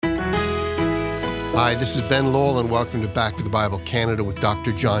Hi, this is Ben Lowell, and welcome to Back to the Bible Canada with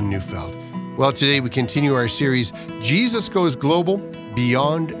Dr. John Neufeld. Well, today we continue our series, Jesus Goes Global,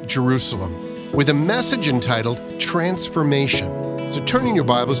 Beyond Jerusalem, with a message entitled Transformation. So turn in your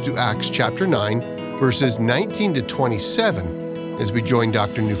Bibles to Acts chapter 9, verses 19 to 27, as we join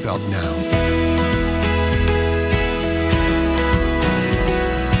Dr. Neufeld now.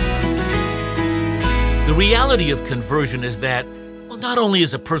 The reality of conversion is that, not only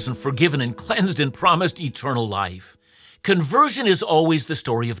is a person forgiven and cleansed and promised eternal life, conversion is always the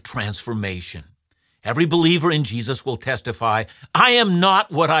story of transformation. Every believer in Jesus will testify, I am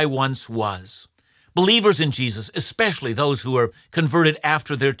not what I once was. Believers in Jesus, especially those who are converted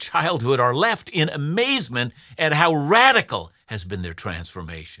after their childhood, are left in amazement at how radical has been their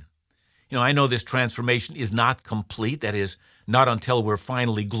transformation. I know this transformation is not complete, that is, not until we're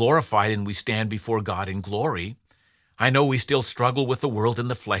finally glorified and we stand before God in glory. I know we still struggle with the world and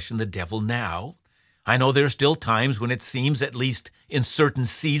the flesh and the devil now. I know there are still times when it seems, at least in certain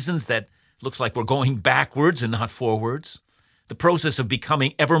seasons, that looks like we're going backwards and not forwards. The process of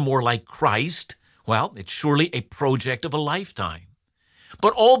becoming ever more like Christ, well, it's surely a project of a lifetime.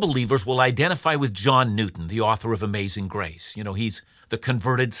 But all believers will identify with John Newton, the author of Amazing Grace. He's the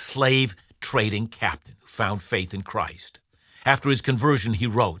converted slave trading captain who found faith in Christ. After his conversion, he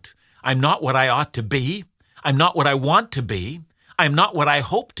wrote, I'm not what I ought to be. I'm not what I want to be. I'm not what I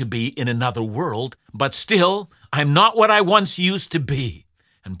hope to be in another world, but still, I'm not what I once used to be.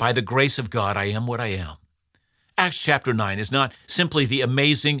 And by the grace of God, I am what I am. Acts chapter 9 is not simply the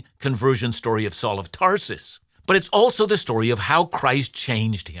amazing conversion story of Saul of Tarsus, but it's also the story of how Christ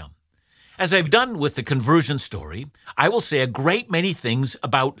changed him. As I've done with the conversion story, I will say a great many things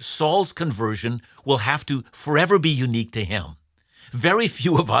about Saul's conversion will have to forever be unique to him. Very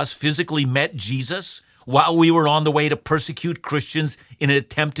few of us physically met Jesus while we were on the way to persecute Christians in an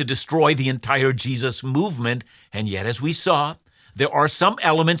attempt to destroy the entire Jesus movement, and yet, as we saw, there are some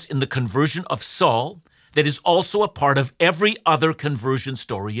elements in the conversion of Saul that is also a part of every other conversion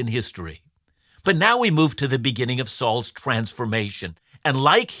story in history. But now we move to the beginning of Saul's transformation, and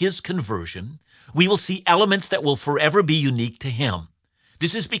like his conversion, we will see elements that will forever be unique to him.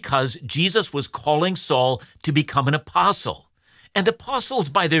 This is because Jesus was calling Saul to become an apostle, and apostles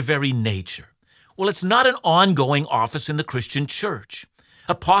by their very nature, well, it's not an ongoing office in the Christian church.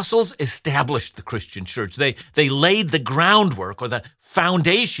 Apostles established the Christian church. They laid the groundwork or the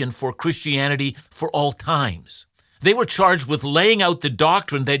foundation for Christianity for all times. They were charged with laying out the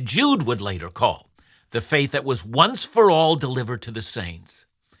doctrine that Jude would later call the faith that was once for all delivered to the saints.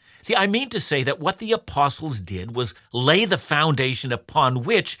 See, I mean to say that what the apostles did was lay the foundation upon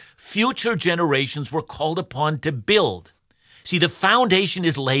which future generations were called upon to build. See, the foundation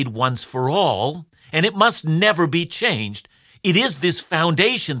is laid once for all, and it must never be changed. It is this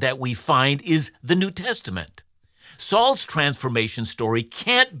foundation that we find is the New Testament. Saul's transformation story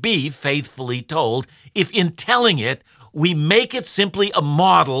can't be faithfully told if in telling it, we make it simply a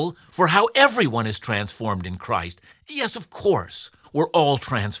model for how everyone is transformed in Christ. Yes, of course, we're all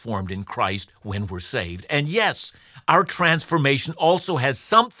transformed in Christ when we're saved. And yes, our transformation also has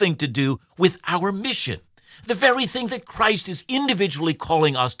something to do with our mission, the very thing that Christ is individually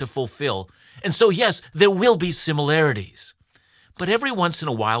calling us to fulfill. And so, yes, there will be similarities. But every once in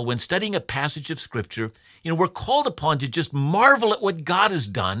a while, when studying a passage of Scripture, we're called upon to just marvel at what God has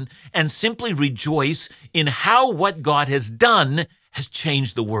done and simply rejoice in how what God has done has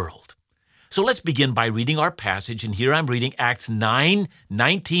changed the world. So let's begin by reading our passage, and here I'm reading Acts 9,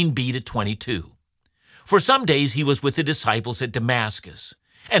 19b to 22. For some days he was with the disciples at Damascus,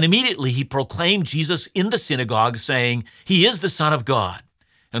 and immediately he proclaimed Jesus in the synagogue, saying, He is the Son of God.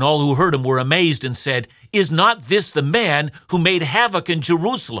 And all who heard him were amazed and said, Is not this the man who made havoc in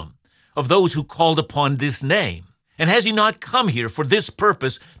Jerusalem of those who called upon this name? And has he not come here for this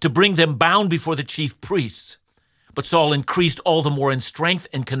purpose, to bring them bound before the chief priests? But Saul increased all the more in strength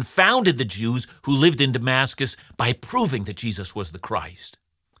and confounded the Jews who lived in Damascus by proving that Jesus was the Christ.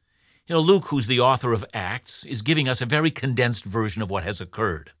 Luke, who's the author of Acts, is giving us a very condensed version of what has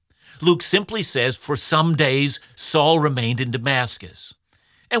occurred. Luke simply says, for some days Saul remained in Damascus.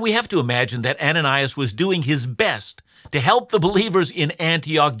 And we have to imagine that Ananias was doing his best to help the believers in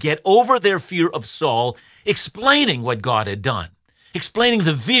Antioch get over their fear of Saul, explaining what God had done, explaining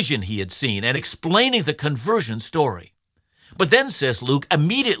the vision he had seen, and explaining the conversion story. But then, says Luke,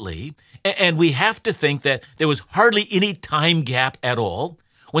 immediately, and we have to think that there was hardly any time gap at all,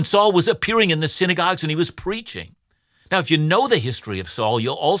 when Saul was appearing in the synagogues and he was preaching. Now, if you know the history of Saul,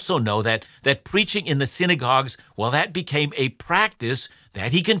 you'll also know that preaching in the synagogues, well, that became a practice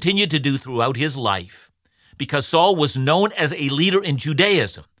that he continued to do throughout his life. Because Saul was known as a leader in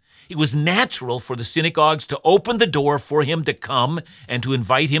Judaism. it was natural for the synagogues to open the door for him to come and to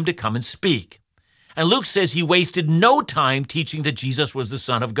invite him to come and speak. And Luke says he wasted no time teaching that Jesus was the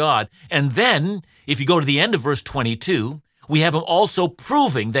Son of God. And then, if you go to the end of verse 22, we have him also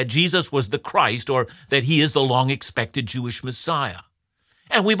proving that Jesus was the Christ, or that he is the long-expected Jewish Messiah.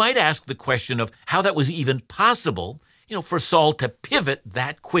 And we might ask the question of how that was even possible, for Saul to pivot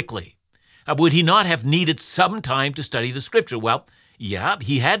that quickly. Would he not have needed some time to study the Scripture? Well, yeah,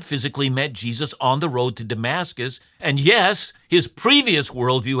 he had physically met Jesus on the road to Damascus, and yes, his previous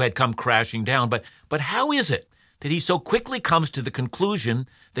worldview had come crashing down, but how is it that he so quickly comes to the conclusion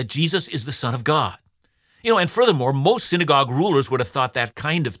that Jesus is the Son of God? And furthermore, most synagogue rulers would have thought that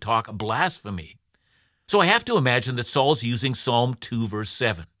kind of talk blasphemy. So I have to imagine that Saul's using Psalm 2, verse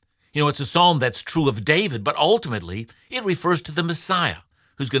 7. It's a psalm that's true of David, but ultimately it refers to the Messiah,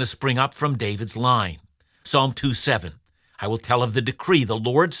 who's going to spring up from David's line. Psalm 2:7, I will tell of the decree. The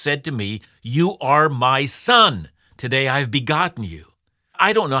Lord said to me, you are my son. Today I have begotten you.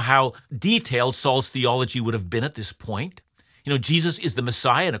 I don't know how detailed Saul's theology would have been at this point. Jesus is the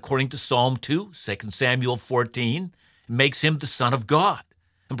Messiah, and according to Psalm 2, 2 Samuel 14, it makes him the Son of God.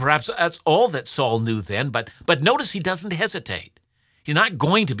 And perhaps that's all that Saul knew then, but notice he doesn't hesitate. He's not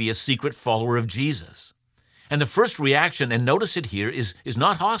going to be a secret follower of Jesus. And the first reaction, and notice it here, is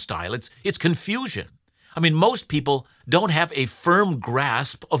not hostile, it's confusion. Most people don't have a firm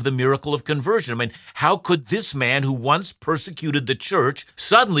grasp of the miracle of conversion. How could this man who once persecuted the church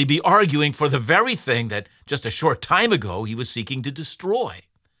suddenly be arguing for the very thing that just a short time ago he was seeking to destroy?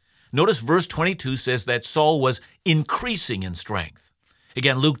 Notice verse 22 says that Saul was increasing in strength.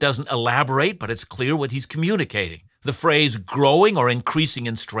 Again, Luke doesn't elaborate, but it's clear what he's communicating. The phrase growing or increasing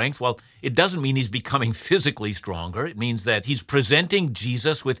in strength, well, it doesn't mean he's becoming physically stronger. It means that he's presenting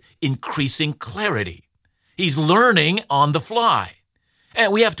Jesus with increasing clarity. He's learning on the fly.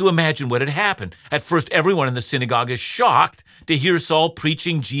 And we have to imagine what had happened. At first, everyone in the synagogue is shocked to hear Saul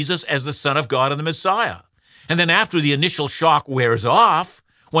preaching Jesus as the Son of God and the Messiah. And then after the initial shock wears off,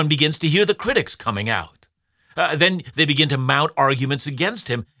 one begins to hear the critics coming out. Then they begin to mount arguments against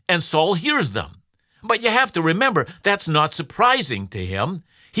him, and Saul hears them. But you have to remember, that's not surprising to him.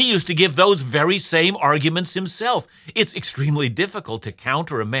 He used to give those very same arguments himself. It's extremely difficult to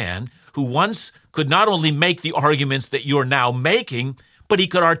counter a man who once could not only make the arguments that you're now making, but he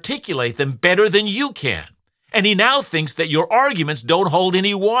could articulate them better than you can. And he now thinks that your arguments don't hold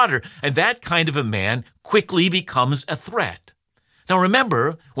any water, and that kind of a man quickly becomes a threat. Now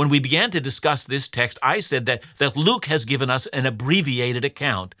remember, when we began to discuss this text, I said that Luke has given us an abbreviated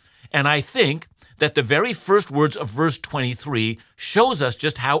account, and I think that the very first words of verse 23 shows us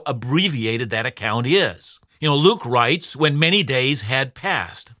just how abbreviated that account is. Luke writes, when many days had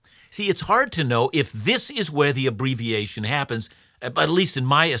passed. See, it's hard to know if this is where the abbreviation happens, but at least in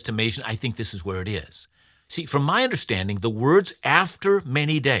my estimation, I think this is where it is. See, from my understanding, the words after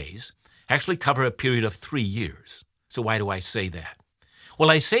many days actually cover a period of 3 years. So why do I say that? Well,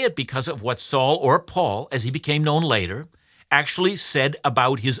 I say it because of what Saul, or Paul, as he became known later, actually said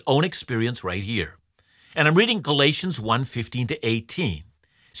about his own experience right here. And I'm reading Galatians 1:15-18.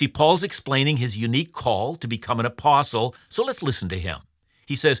 See, Paul's explaining his unique call to become an apostle, so let's listen to him.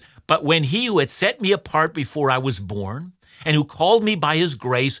 He says, but when he who had set me apart before I was born, and who called me by his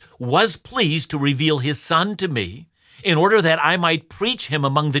grace, was pleased to reveal his Son to me, in order that I might preach him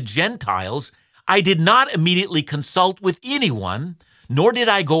among the Gentiles, I did not immediately consult with anyone, nor did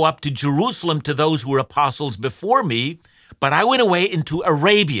I go up to Jerusalem to those who were apostles before me, but I went away into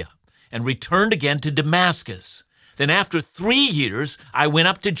Arabia and returned again to Damascus. Then after 3 years, I went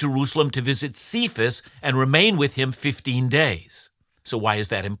up to Jerusalem to visit Cephas and remained with him 15 days. So why is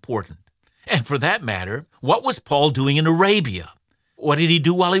that important? And for that matter, what was Paul doing in Arabia? What did he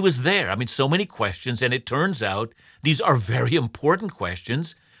do while he was there? So many questions, and it turns out these are very important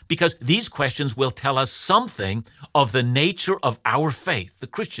questions because these questions will tell us something of the nature of our faith, the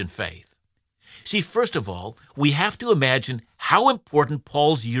Christian faith. See, first of all, we have to imagine how important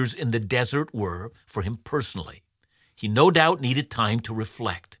Paul's years in the desert were for him personally. He no doubt needed time to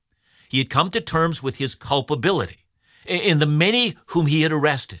reflect. He had come to terms with his culpability in the many whom he had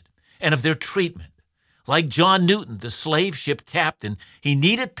arrested and of their treatment. Like John Newton, the slave ship captain, he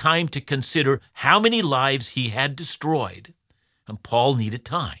needed time to consider how many lives he had destroyed. And Paul needed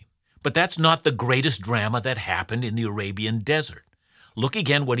time. But that's not the greatest drama that happened in the Arabian desert. Look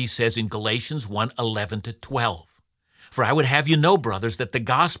again what he says in Galatians 1:11-12. For I would have you know, brothers, that the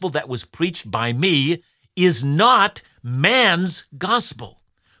gospel that was preached by me is not man's gospel.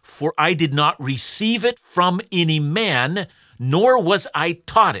 For I did not receive it from any man, nor was I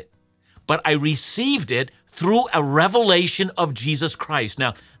taught it, but I received it through a revelation of Jesus Christ.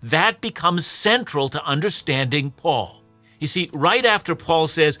 Now, that becomes central to understanding Paul. You see, right after Paul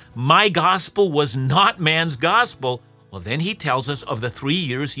says, my gospel was not man's gospel, well, then he tells us of the 3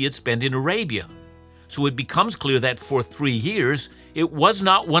 years he had spent in Arabia. So it becomes clear that for 3 years, it was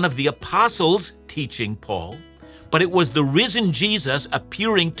not one of the apostles teaching Paul, but it was the risen Jesus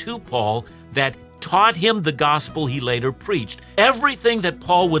appearing to Paul that taught him the gospel he later preached. Everything that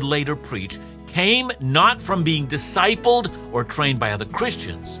Paul would later preach came not from being discipled or trained by other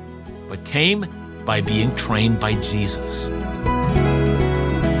Christians, but came by being trained by Jesus.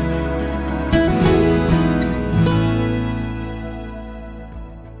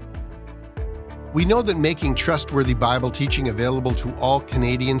 We know that making trustworthy Bible teaching available to all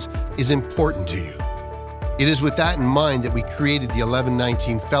Canadians is important to you. It is with that in mind that we created the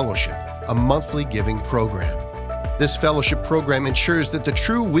 1119 Fellowship, a monthly giving program. This fellowship program ensures that the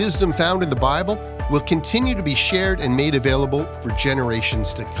true wisdom found in the Bible will continue to be shared and made available for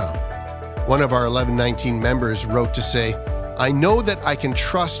generations to come. One of our 1119 members wrote to say, I know that I can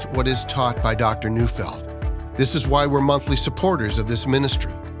trust what is taught by Dr. Neufeld. This is why we're monthly supporters of this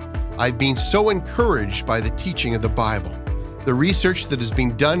ministry. I've been so encouraged by the teaching of the Bible. The research that has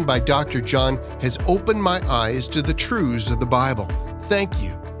been done by Dr. John has opened my eyes to the truths of the Bible. Thank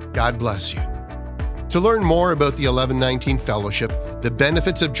you. God bless you. To learn more about the 1119 Fellowship, the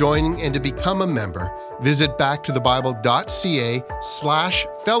benefits of joining, and to become a member, visit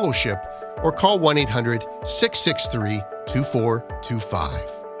backtothebible.ca/fellowship or call 1-800-663-2425.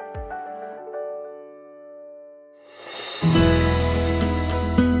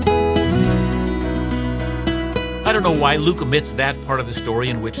 I don't know why Luke omits that part of the story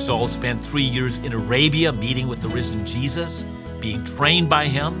in which Saul spent 3 years in Arabia meeting with the risen Jesus, being trained by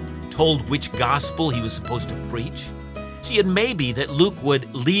him, told which gospel he was supposed to preach. See, it may be that Luke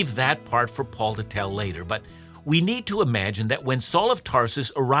would leave that part for Paul to tell later, but we need to imagine that when Saul of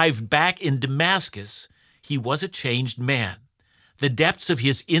Tarsus arrived back in Damascus, he was a changed man. The depths of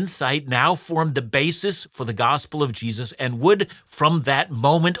his insight now formed the basis for the gospel of Jesus and would, from that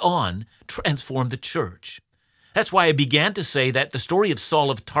moment on, transform the church. That's why I began to say that the story of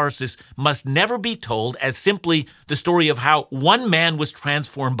Saul of Tarsus must never be told as simply the story of how one man was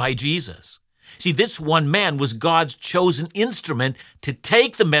transformed by Jesus. See, this one man was God's chosen instrument to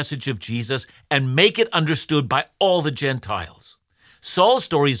take the message of Jesus and make it understood by all the Gentiles. Saul's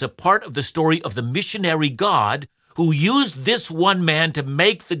story is a part of the story of the missionary God who used this one man to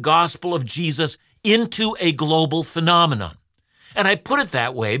make the gospel of Jesus into a global phenomenon. And I put it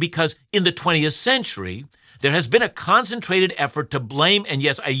that way because in the 20th century, there has been a concentrated effort to blame, and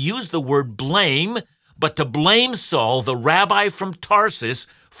yes, I use the word blame, but to blame Saul, the rabbi from Tarsus,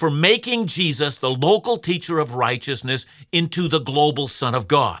 for making Jesus, the local teacher of righteousness, into the global Son of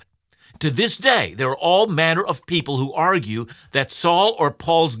God. To this day, there are all manner of people who argue that Saul or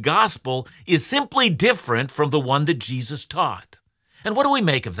Paul's gospel is simply different from the one that Jesus taught. And what do we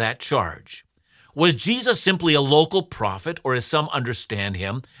make of that charge? Was Jesus simply a local prophet, or as some understand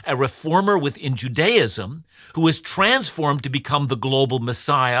him, a reformer within Judaism, who was transformed to become the global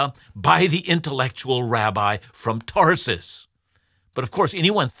Messiah by the intellectual rabbi from Tarsus? But of course,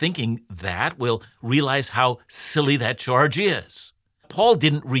 anyone thinking that will realize how silly that charge is. Paul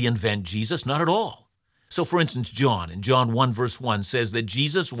didn't reinvent Jesus, not at all. So for instance, John, in John 1 verse 1 says that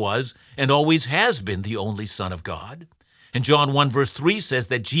Jesus was and always has been the only Son of God. And John 1 verse 3 says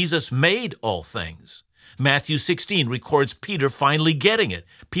that Jesus made all things. Matthew 16 records Peter finally getting it.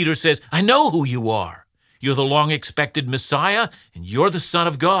 Peter says, I know who you are. You're the long-expected Messiah, and you're the Son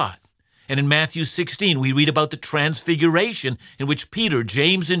of God. And in Matthew 16, we read about the transfiguration in which Peter,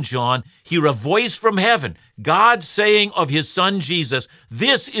 James, and John hear a voice from heaven, God saying of his Son Jesus,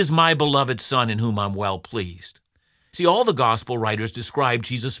 this is my beloved Son in whom I'm well pleased. See, all the gospel writers describe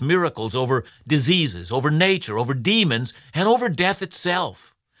Jesus' miracles over diseases, over nature, over demons, and over death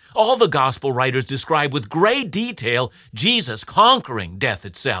itself. All the gospel writers describe with great detail Jesus conquering death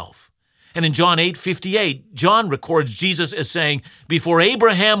itself. And in John 8:58, John records Jesus as saying, before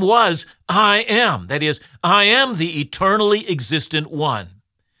Abraham was, I am. That is, I am the eternally existent one.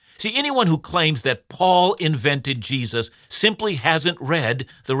 See, anyone who claims that Paul invented Jesus simply hasn't read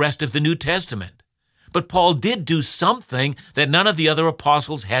the rest of the New Testament. But Paul did do something that none of the other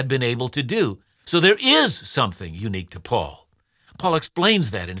apostles had been able to do. So there is something unique to Paul. Paul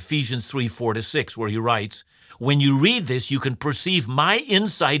explains that in Ephesians 3:4-6, where he writes, when you read this, you can perceive my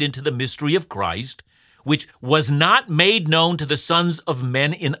insight into the mystery of Christ, which was not made known to the sons of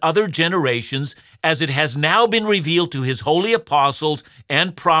men in other generations, as it has now been revealed to his holy apostles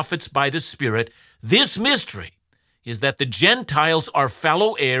and prophets by the Spirit. This mystery is that the Gentiles are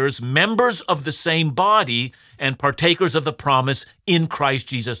fellow heirs, members of the same body, and partakers of the promise in Christ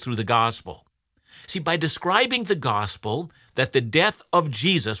Jesus through the gospel. See, by describing the gospel that the death of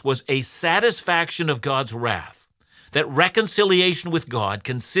Jesus was a satisfaction of God's wrath, that reconciliation with God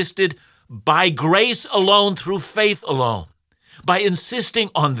consisted by grace alone through faith alone, by insisting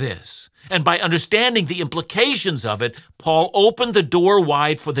on this, and by understanding the implications of it, Paul opened the door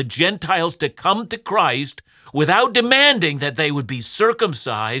wide for the Gentiles to come to Christ without demanding that they would be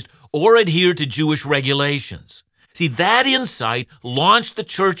circumcised or adhere to Jewish regulations. See, that insight launched the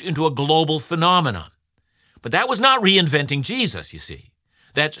church into a global phenomenon. But that was not reinventing Jesus, you see.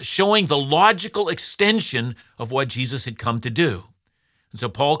 That's showing the logical extension of what Jesus had come to do. And so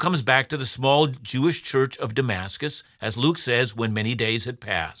Paul comes back to the small Jewish church of Damascus, as Luke says, when many days had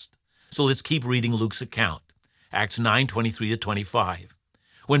passed. So let's keep reading Luke's account. Acts 9:23-25.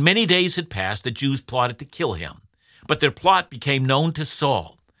 When many days had passed, the Jews plotted to kill him. But their plot became known to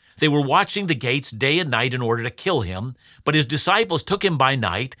Saul. They were watching the gates day and night in order to kill him, but his disciples took him by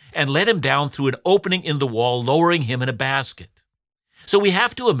night and let him down through an opening in the wall, lowering him in a basket. So we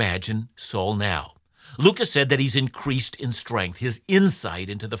have to imagine Saul now. Luke has said that he's increased in strength, his insight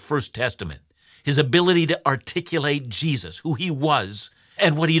into the First Testament, his ability to articulate Jesus, who he was,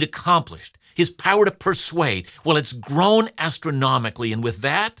 and what he'd accomplished, his power to persuade. Well, it's grown astronomically, and with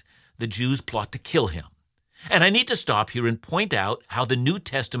that, the Jews plot to kill him. And I need to stop here and point out how the New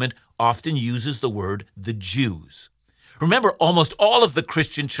Testament often uses the word the Jews. Remember, almost all of the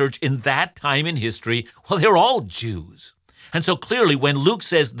Christian church in that time in history, well, they're all Jews. And so clearly, when Luke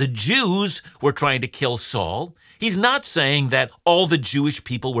says the Jews were trying to kill Saul, he's not saying that all the Jewish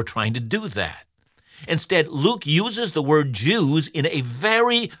people were trying to do that. Instead, Luke uses the word Jews in a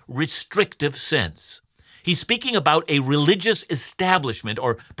very restrictive sense. He's speaking about a religious establishment,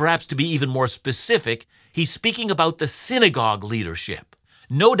 or perhaps to be even more specific, he's speaking about the synagogue leadership.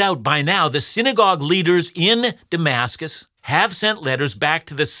 No doubt by now, the synagogue leaders in Damascus have sent letters back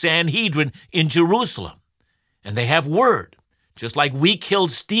to the Sanhedrin in Jerusalem, and they have word. Just like we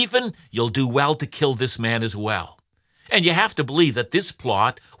killed Stephen, you'll do well to kill this man as well. And you have to believe that this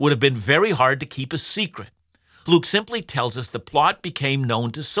plot would have been very hard to keep a secret. Luke simply tells us the plot became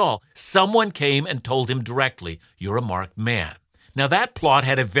known to Saul. Someone came and told him directly, "You're a marked man." Now that plot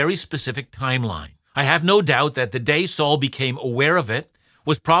had a very specific timeline. I have no doubt that the day Saul became aware of it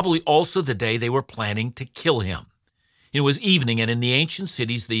was probably also the day they were planning to kill him. It was evening, and in the ancient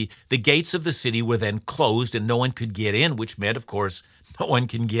cities, the gates of the city were then closed and no one could get in, which meant, of course, no one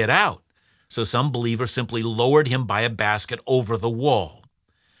can get out. So some believers simply lowered him by a basket over the wall.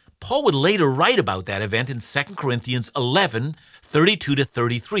 Paul would later write about that event in 2 Corinthians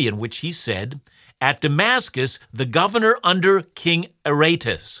 11:32-33, in which he said, "At Damascus, the governor under King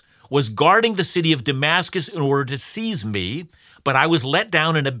Aretas was guarding the city of Damascus in order to seize me, but I was let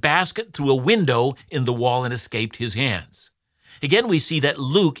down in a basket through a window in the wall and escaped his hands." Again, we see that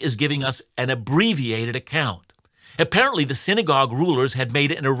Luke is giving us an abbreviated account. Apparently, the synagogue rulers had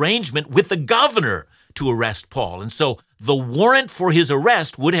made an arrangement with the governor to arrest Paul, and so the warrant for his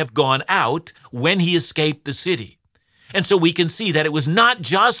arrest would have gone out when he escaped the city. And so we can see that it was not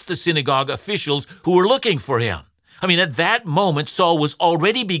just the synagogue officials who were looking for him. I mean, at that moment, Saul was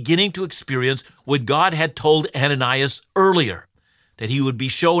already beginning to experience what God had told Ananias earlier, that he would be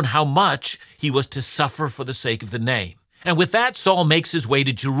shown how much he was to suffer for the sake of the name. And with that, Saul makes his way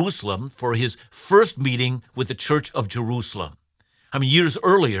to Jerusalem for his first meeting with the church of Jerusalem. I mean, years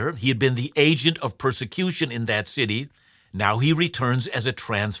earlier, he had been the agent of persecution in that city. Now he returns as a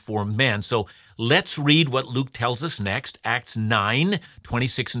transformed man. So let's read what Luke tells us next, Acts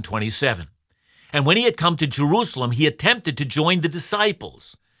 9:26-27. "And when he had come to Jerusalem, he attempted to join the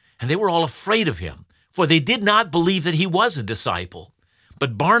disciples, and they were all afraid of him, for they did not believe that he was a disciple.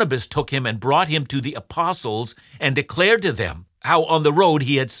 But Barnabas took him and brought him to the apostles and declared to them how on the road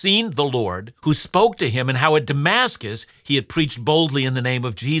he had seen the Lord, who spoke to him, and how at Damascus he had preached boldly in the name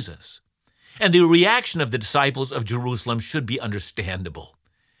of Jesus." And the reaction of the disciples of Jerusalem should be understandable.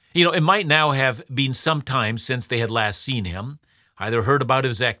 It might now have been some time since they had last seen him, either heard about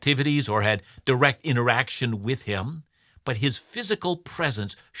his activities or had direct interaction with him, but his physical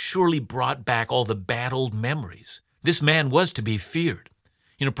presence surely brought back all the bad old memories. This man was to be feared.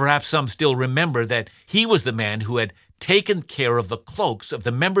 Perhaps some still remember that he was the man who had taken care of the cloaks of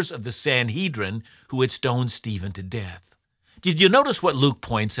the members of the Sanhedrin who had stoned Stephen to death. Did you notice what Luke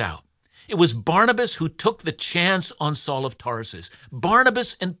points out? It was Barnabas who took the chance on Saul of Tarsus.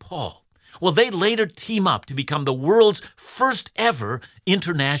 Barnabas and Paul. Well, they later team up to become the world's first ever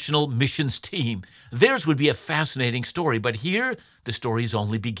international missions team. Theirs would be a fascinating story, but here the story is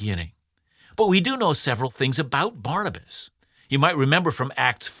only beginning. But we do know several things about Barnabas. You might remember from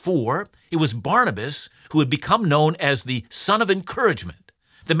Acts 4, it was Barnabas who had become known as the son of encouragement,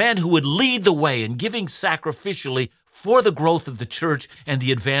 the man who would lead the way in giving sacrificially for the growth of the church and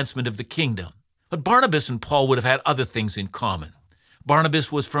the advancement of the kingdom. But Barnabas and Paul would have had other things in common.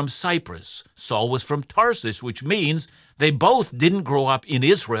 Barnabas was from Cyprus. Saul was from Tarsus, which means they both didn't grow up in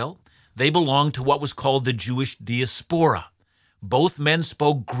Israel. They belonged to what was called the Jewish diaspora. Both men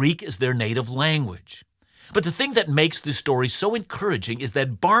spoke Greek as their native language. But the thing that makes this story so encouraging is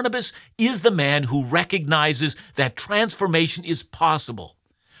that Barnabas is the man who recognizes that transformation is possible.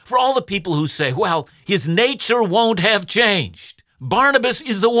 For all the people who say, well, his nature won't have changed, Barnabas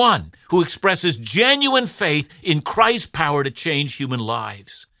is the one who expresses genuine faith in Christ's power to change human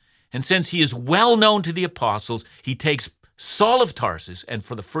lives. And since he is well known to the apostles, he takes Saul of Tarsus and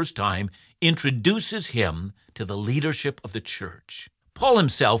for the first time introduces him to the leadership of the church. Paul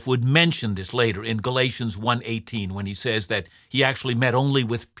himself would mention this later in Galatians 1:18 when he says that he actually met only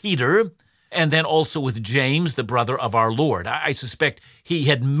with Peter and then also with James, the brother of our Lord. I suspect he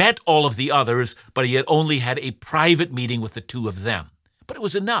had met all of the others, but he had only had a private meeting with the two of them. But it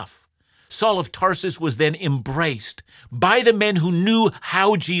was enough. Saul of Tarsus was then embraced by the men who knew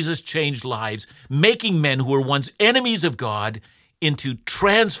how Jesus changed lives, making men who were once enemies of God into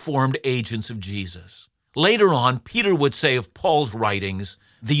transformed agents of Jesus. Later on, Peter would say of Paul's writings,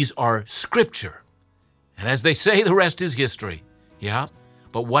 these are scripture. And as they say, the rest is history. Yeah,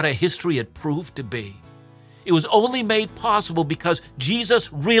 but what a history it proved to be. It was only made possible because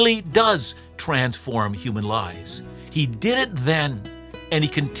Jesus really does transform human lives. He did it then, and he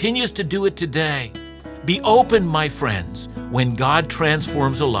continues to do it today. Be open, my friends, when God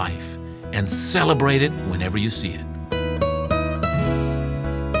transforms a life, and celebrate it whenever you see it.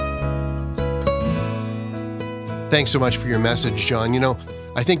 Thanks so much for your message, John.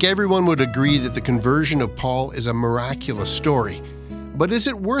 I think everyone would agree that the conversion of Paul is a miraculous story. But is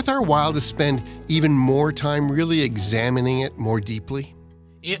it worth our while to spend even more time really examining it more deeply?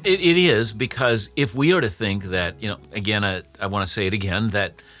 It is, because if we are to think that, again, I want to say it again,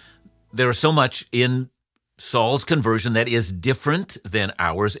 that there is so much in Saul's conversion that is different than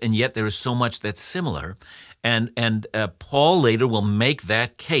ours, and yet there is so much that's similar. And Paul later will make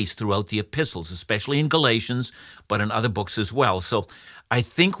that case throughout the epistles, especially in Galatians, but in other books as well. So I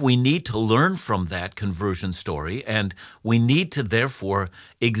think we need to learn from that conversion story, and we need to therefore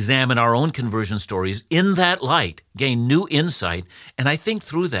examine our own conversion stories in that light, gain new insight, and I think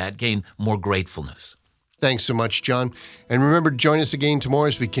through that gain more gratefulness. Thanks so much, John. And remember to join us again tomorrow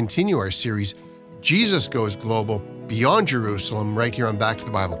as we continue our series, Jesus Goes Global, Beyond Jerusalem, right here on Back to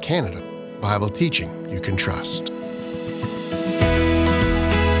the Bible Canada. Bible teaching you can trust.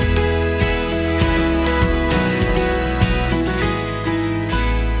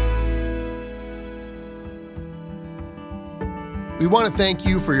 We want to thank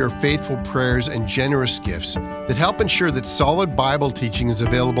you for your faithful prayers and generous gifts that help ensure that solid Bible teaching is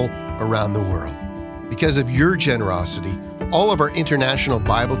available around the world. Because of your generosity, all of our international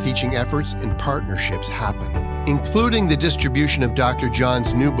Bible teaching efforts and partnerships happen, including the distribution of Dr.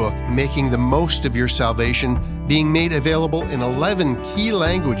 John's new book, Making the Most of Your Salvation, being made available in 11 key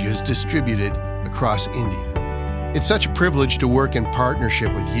languages distributed across India. It's such a privilege to work in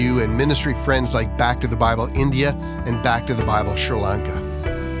partnership with you and ministry friends like Back to the Bible India and Back to the Bible Sri Lanka.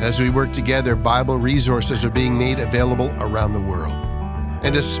 As we work together, Bible resources are being made available around the world.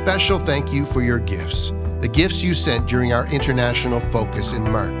 And a special thank you for your gifts, the gifts you sent during our international focus in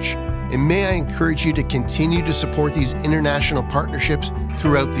March. And may I encourage you to continue to support these international partnerships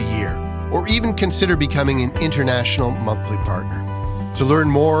throughout the year, or even consider becoming an international monthly partner. To learn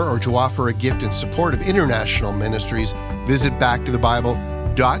more or to offer a gift in support of international ministries, visit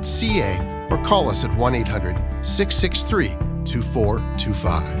backtothebible.ca or call us at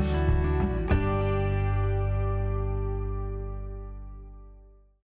 1-800-663-2425.